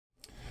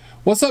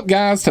What's up,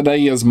 guys?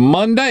 Today is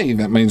Monday.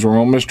 That means we're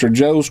on Mr.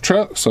 Joe's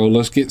truck, so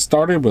let's get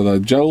started with a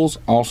Joe's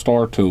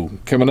All-Star tool.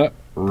 Coming up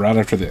right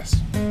after this.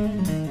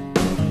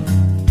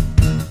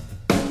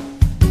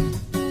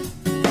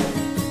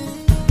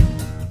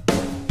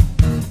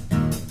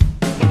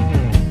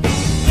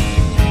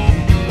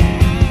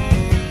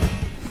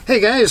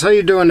 Hey guys, how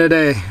you doing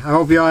today? I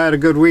hope you all had a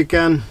good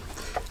weekend.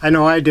 I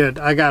know I did.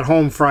 I got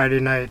home Friday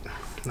night.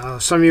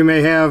 Some of you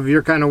may have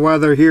your kind of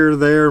weather here or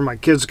there. My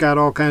kids got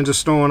all kinds of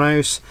snow and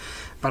ice.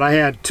 But I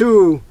had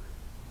 2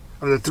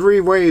 of the 3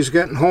 ways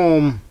getting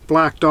home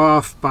blocked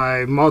off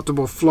by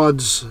multiple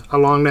floods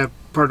along that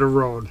part of the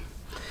road.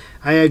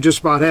 I had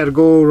just about had to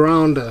go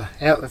around to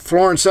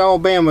Florence,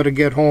 Alabama to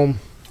get home.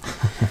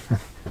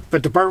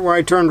 But the part where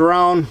I turned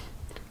around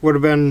would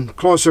have been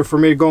closer for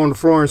me going to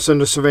Florence than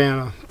to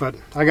Savannah. But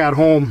I got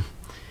home.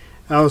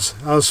 I was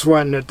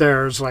sweating it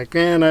there. It's like,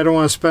 man, I don't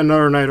want to spend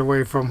another night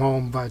away from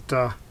home, but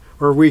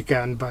or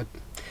weekend. But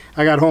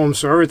I got home,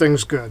 so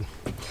everything's good.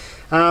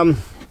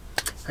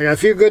 I got a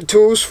few good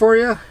tools for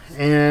you,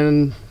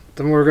 and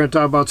then we're going to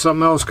talk about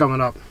something else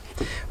coming up.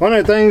 One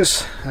of the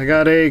things, I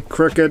got a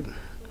Cricut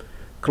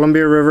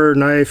Columbia River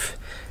knife.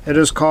 It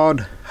is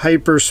called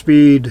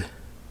Hyperspeed.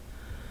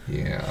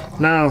 Yeah.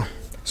 Now,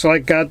 so I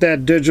got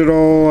that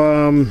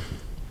digital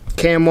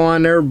camo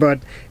on there, but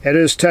it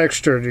is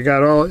textured. You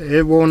got all.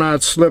 It will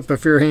not slip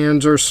if your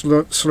hands are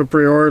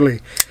slippery or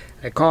oily.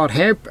 I call it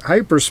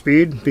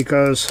Hyperspeed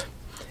because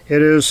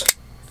it is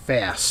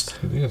fast.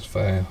 It is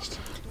fast.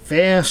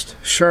 Fast,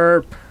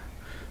 sharp,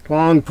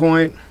 long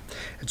point.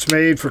 It's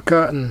made for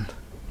cutting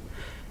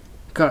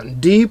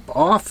deep,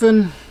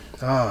 often.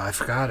 Oh, I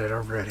forgot it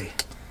already.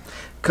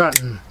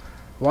 Cutting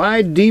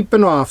wide, deep,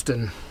 and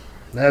often.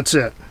 That's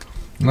it.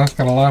 And that's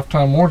got a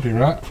lifetime warranty,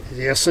 right?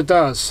 Yes, it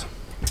does.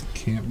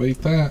 Can't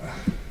beat that.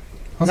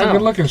 That's a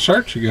good looking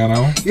shirt you got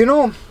on. You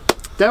know,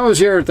 that was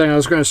the other thing I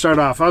was going to start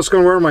off. I was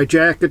going to wear my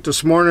jacket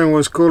this morning. It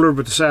was cooler,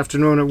 but this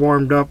afternoon it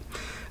warmed up.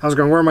 I was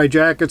going to wear my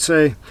jacket,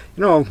 say, you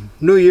know,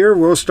 New Year,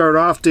 we'll start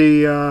off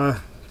the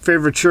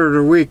favorite shirt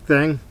of the week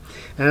thing.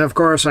 And of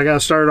course, I got to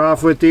start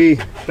off with the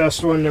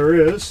best one there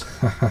is.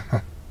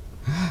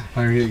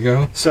 There you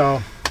go.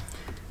 So,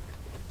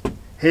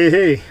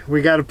 hey,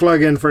 we got a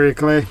plug in for you,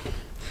 Clay.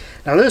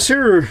 Now this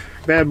here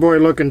bad boy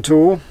looking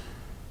tool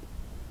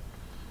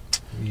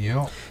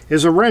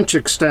is a wrench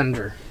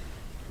extender.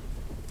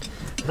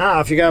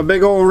 Now, if you got a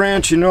big old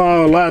wrench, you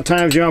know a lot of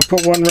times you want to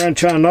put one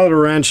wrench on another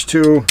wrench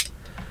to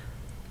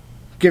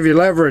give you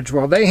leverage.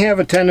 Well, they have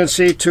a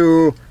tendency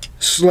to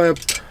slip,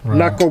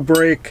 knuckle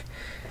break,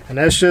 and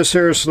that's just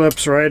here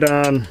slips right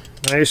on,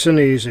 nice and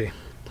easy.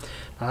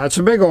 Now, that's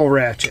a big old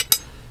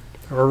ratchet,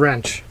 or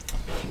wrench.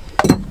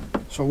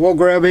 So we'll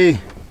grab a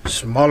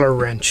smaller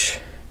wrench,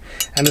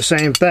 and the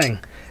same thing.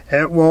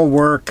 It will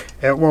work,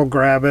 it will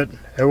grab it,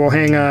 it will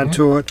hang on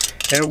to it,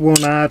 it will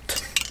not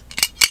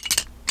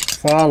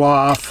fall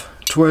off,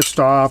 twist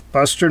off,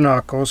 bust your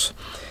knuckles.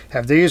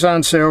 Have these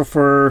on sale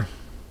for,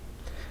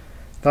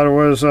 thought it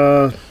was,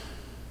 I'm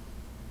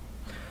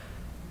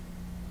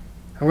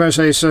going to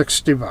say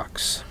 60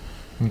 bucks.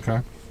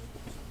 Okay.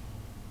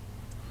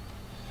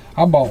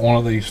 I bought one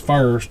of these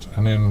first,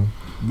 and then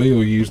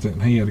Bill used it,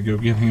 and he had to go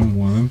get him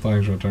one. Them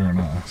things right there are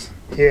nice.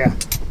 Yeah.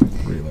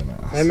 Really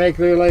nice. They make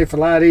their life a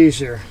lot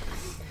easier.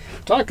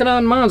 Talking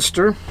on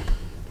Monster,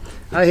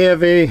 I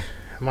have a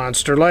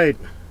Monster Light.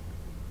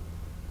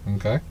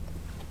 Okay.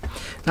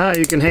 Now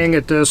you can hang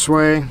it this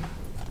way,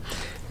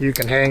 you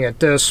can hang it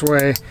this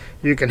way,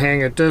 you can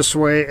hang it this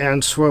way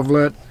and swivel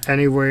it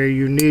any way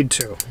you need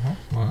to.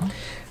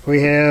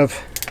 We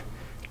have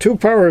 2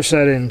 power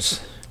settings.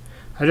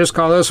 I just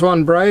call this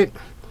one bright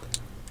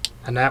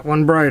and that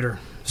one brighter.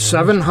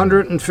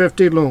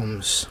 750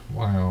 looms.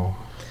 Wow.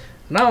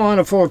 Now on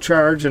a full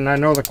charge, and I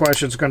know the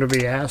question's going to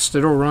be asked,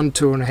 it'll run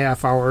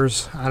 2.5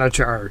 hours on a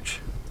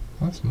charge.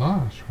 That's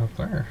nice right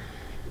there.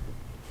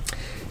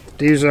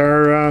 These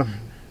are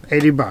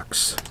 80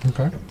 bucks.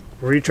 Okay.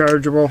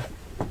 Rechargeable.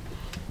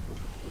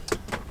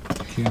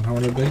 Can't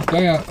hardly beat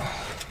that.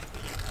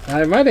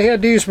 I might have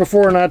had these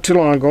before not too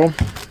long ago.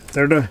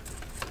 They're the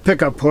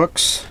pickup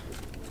hooks.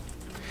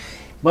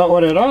 But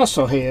what it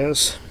also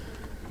has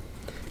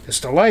is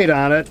the light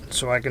on it,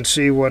 so I can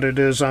see what it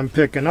is I'm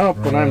picking up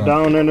when I'm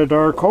down in a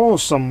dark hole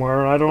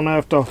somewhere. I don't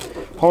have to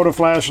hold a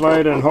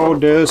flashlight and hold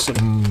this,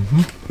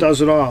 and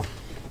does it all.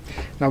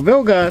 Now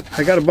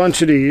I got a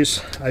bunch of these.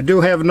 I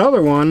do have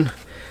another one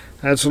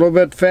that's a little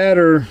bit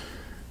fatter.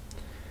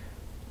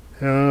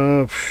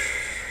 I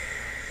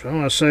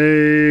want to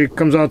say it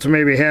comes out to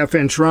maybe 1/2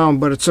 inch round,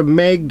 but it's a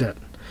magnet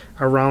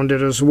around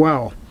it as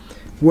well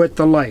with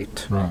the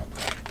light. Right.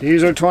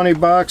 These are 20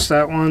 bucks.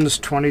 That one's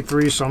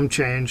 23 some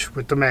change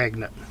with the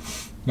magnet.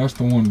 That's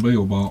the one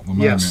Bill bought, the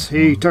magnet. Yes,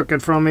 he took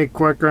it from me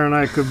quicker than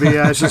I could be.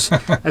 I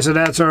said,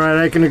 that's all right.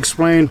 I can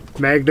explain.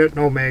 Magnet,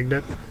 no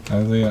magnet.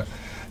 That's it.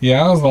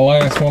 Yeah, I was the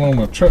last one on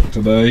the truck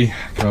today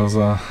because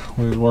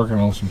we was working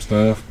on some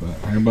stuff, but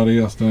everybody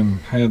else done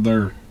had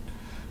their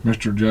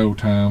Mr. Joe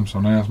time, so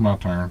now it's my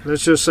turn.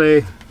 Let's just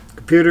say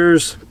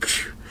computers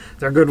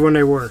They're good when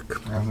they work.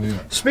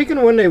 Speaking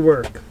of when they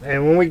work,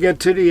 and when we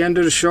get to the end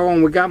of the show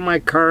and we got my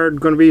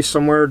card going to be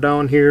somewhere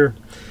down here,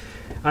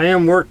 I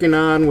am working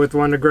on with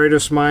one of the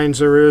greatest minds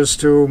there is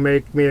to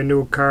make me a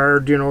new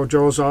card, you know,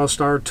 Joe's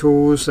All-Star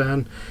Tools,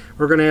 and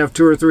we're going to have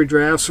 2 or 3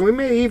 drafts. We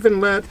may even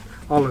let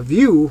all of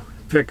you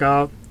pick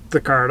out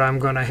the card I'm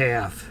going to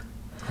have.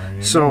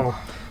 So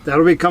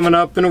that'll be coming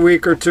up in a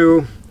week or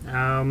two.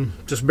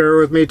 Just bear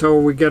with me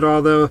till we get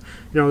all the,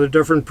 you know, the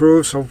different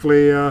proofs.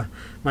 Hopefully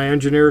my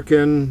engineer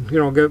can, you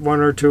know, get 1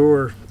 or 2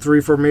 or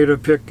 3 for me to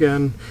pick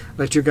and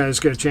let you guys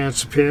get a chance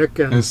to pick.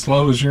 And as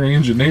slow as your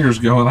engineer's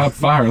going, I'd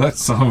fire that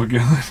son of a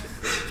gun.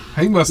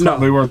 He must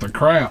not be worth the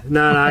crap.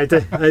 No,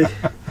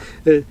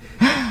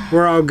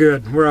 we're all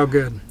good. We're all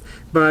good.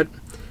 But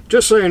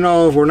just so you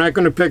know, we're not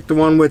going to pick the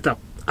one with the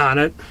on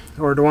it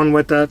or the one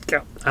with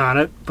that on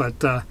it,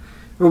 but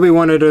it'll be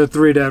one of the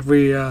 3 that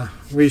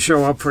we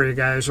show up for you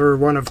guys, or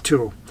one of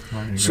 2.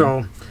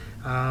 So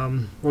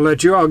we'll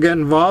let you all get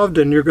involved,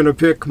 and you're going to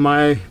pick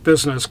my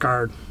business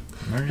card.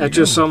 That's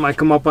just something I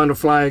come up on the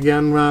fly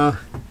again.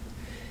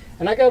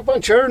 And I got a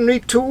bunch of other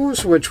neat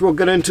tools, which we'll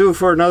get into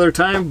for another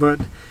time, but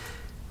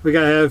we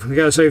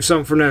gotta save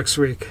something for next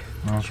week.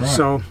 That's right.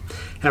 So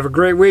have a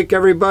great week,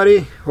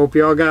 everybody. Hope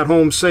you all got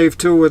home safe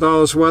too with all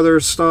this weather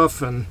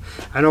stuff. And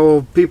I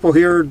know people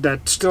here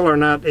that still are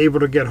not able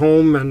to get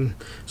home, and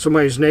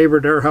somebody's neighbor,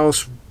 their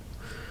house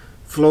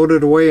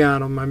floated away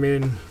on them. I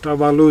mean, talk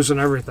about losing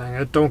everything.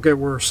 It don't get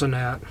worse than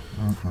that.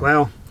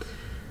 Well,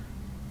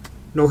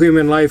 no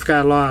human life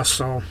got lost,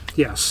 so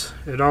yes,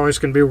 it always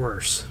can be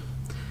worse.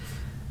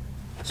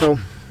 So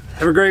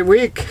have a great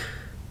week.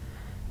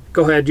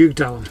 Go ahead, you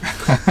tell them.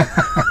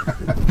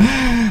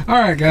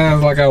 Alright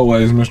guys, like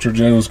always, Mr.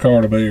 Joe's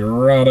card will be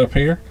right up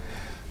here.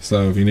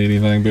 So if you need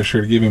anything, be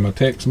sure to give him a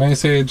text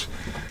message,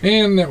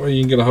 and that way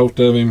you can get a hold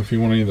of him if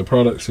you want any of the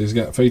products he's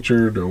got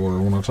featured, or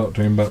want to talk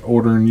to him about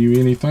ordering you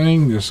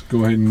anything. Just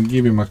go ahead and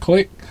give him a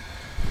click.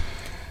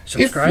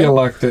 Subscribe. If you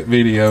like that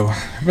video,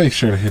 be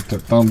sure to hit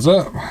that thumbs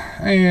up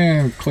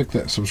and click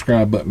that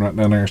subscribe button right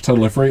down there. It's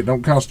totally free. It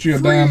don't cost you a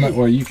dime. That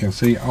way you can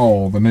see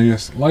all the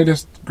newest,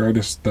 latest,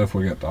 greatest stuff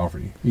we got to offer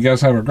you. You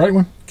guys have a great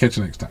one. Catch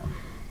you next time.